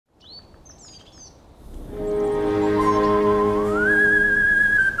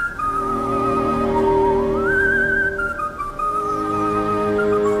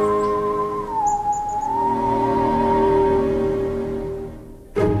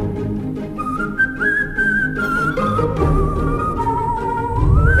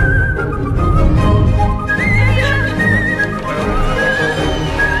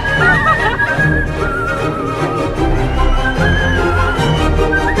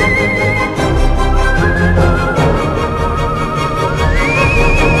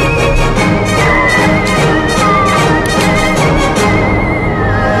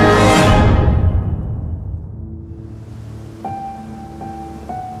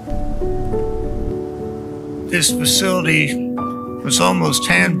This facility was almost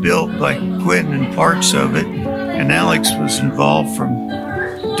hand-built by Quentin and parts of it, and Alex was involved from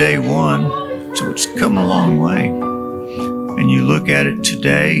day one, so it's come a long way. And you look at it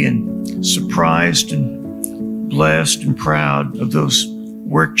today and surprised and blessed and proud of those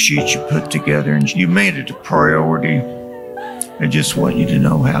worksheets you put together, and you made it a priority. I just want you to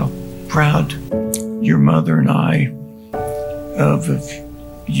know how proud your mother and I of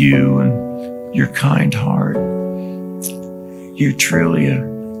you and your kind heart. You're truly a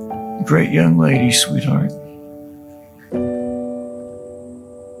great young lady, sweetheart.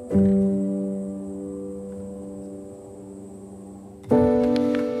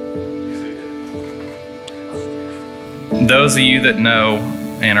 Those of you that know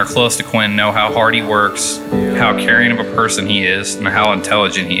and are close to Quentin know how hard he works, how caring of a person he is, and how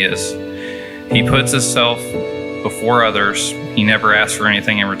intelligent he is. He puts himself before others. He never asks for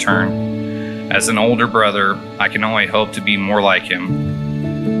anything in return. As an older brother, I can only hope to be more like him.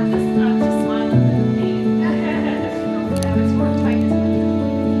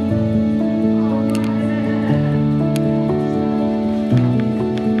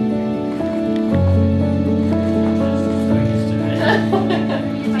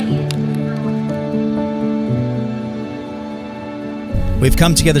 We've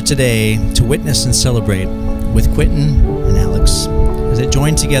come together today to witness and celebrate with Quentin and Alex as they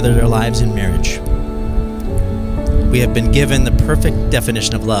join together their lives in marriage. We have been given the perfect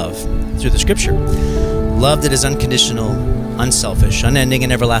definition of love through the scripture. Love that is unconditional, unselfish, unending,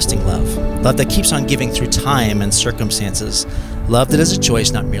 and everlasting love. Love that keeps on giving through time and circumstances. Love that is a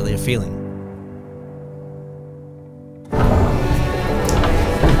choice, not merely a feeling.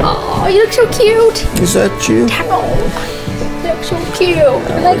 Oh, you look so cute. Is that you? Oh. You look so cute.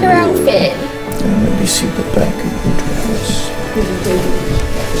 I like her outfit. Let me see the back of your dress.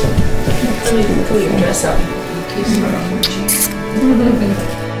 Let me pull your dress up.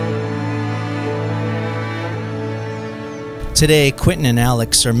 Today, Quentin and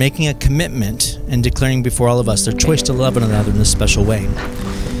Alex are making a commitment and declaring before all of us their choice to love one another in a special way.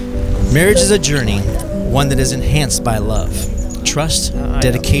 Marriage is a journey, one that is enhanced by love, trust,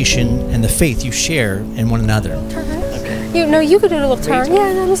 dedication, and the faith you share in one another. You know, you could do a little turn.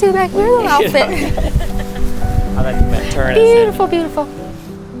 Yeah, let me see the back of your little outfit. I like that turn. Beautiful, beautiful.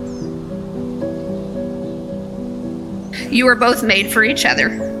 You are both made for each other.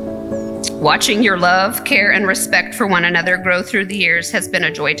 Watching your love, care, and respect for one another grow through the years has been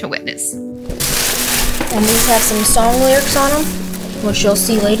a joy to witness. And these have some song lyrics on them, which you'll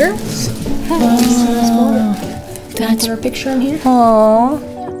see later. That's our picture in here. Aww.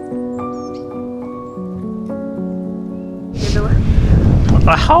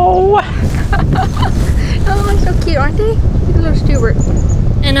 Oh! Oh, so cute, aren't they? Look at little Stuart.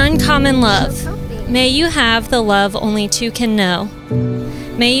 An uncommon love. May you have the love only two can know.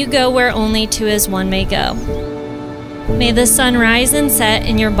 May you go where only two as one may go. May the sun rise and set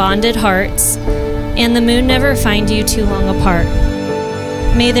in your bonded hearts, and the moon never find you too long apart.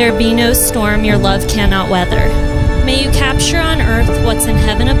 May there be no storm your love cannot weather. May you capture on earth what's in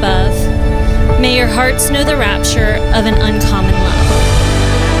heaven above. May your hearts know the rapture of an uncommon love.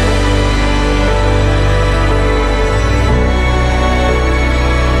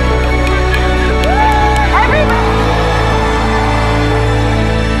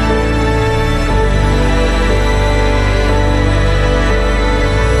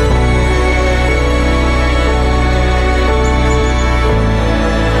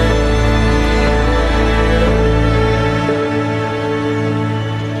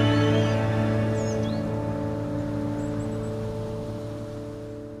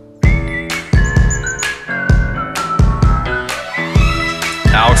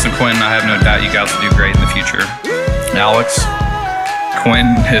 Alex and Quentin, I have no doubt you guys will do great in the future. Alex,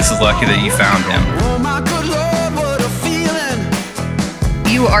 Quentin is lucky that you found him.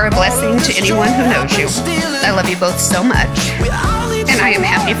 You are a blessing to anyone who knows you. I love you both so much, and I am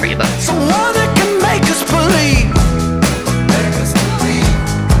happy for you both. Someone that can make us believe.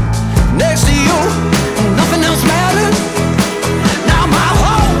 Next to you, nothing else matters. Now my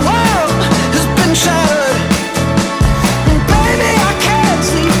whole world has been shattered. Baby, I can't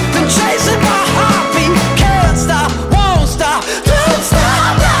sleep. Been chasing my heartbeat. Can't stop, won't stop, don't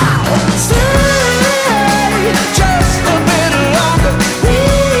stop now. Stay just a bit longer. We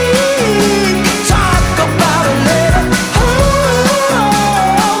can talk about it later.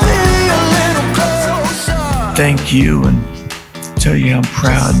 Hold me a little closer. Thank you and tell you I'm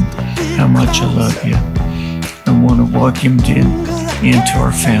proud how much I love you. I want to welcome you into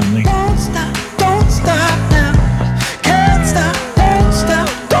our family. Don't stop now. Can't stop, won't stop,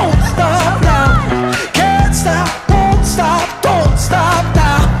 don't stop now. Can't stop.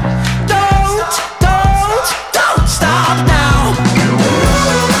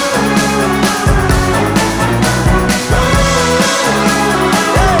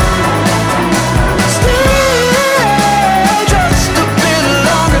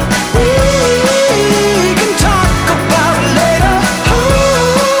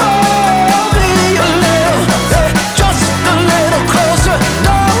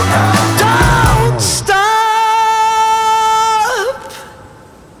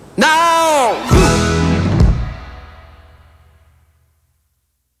 Now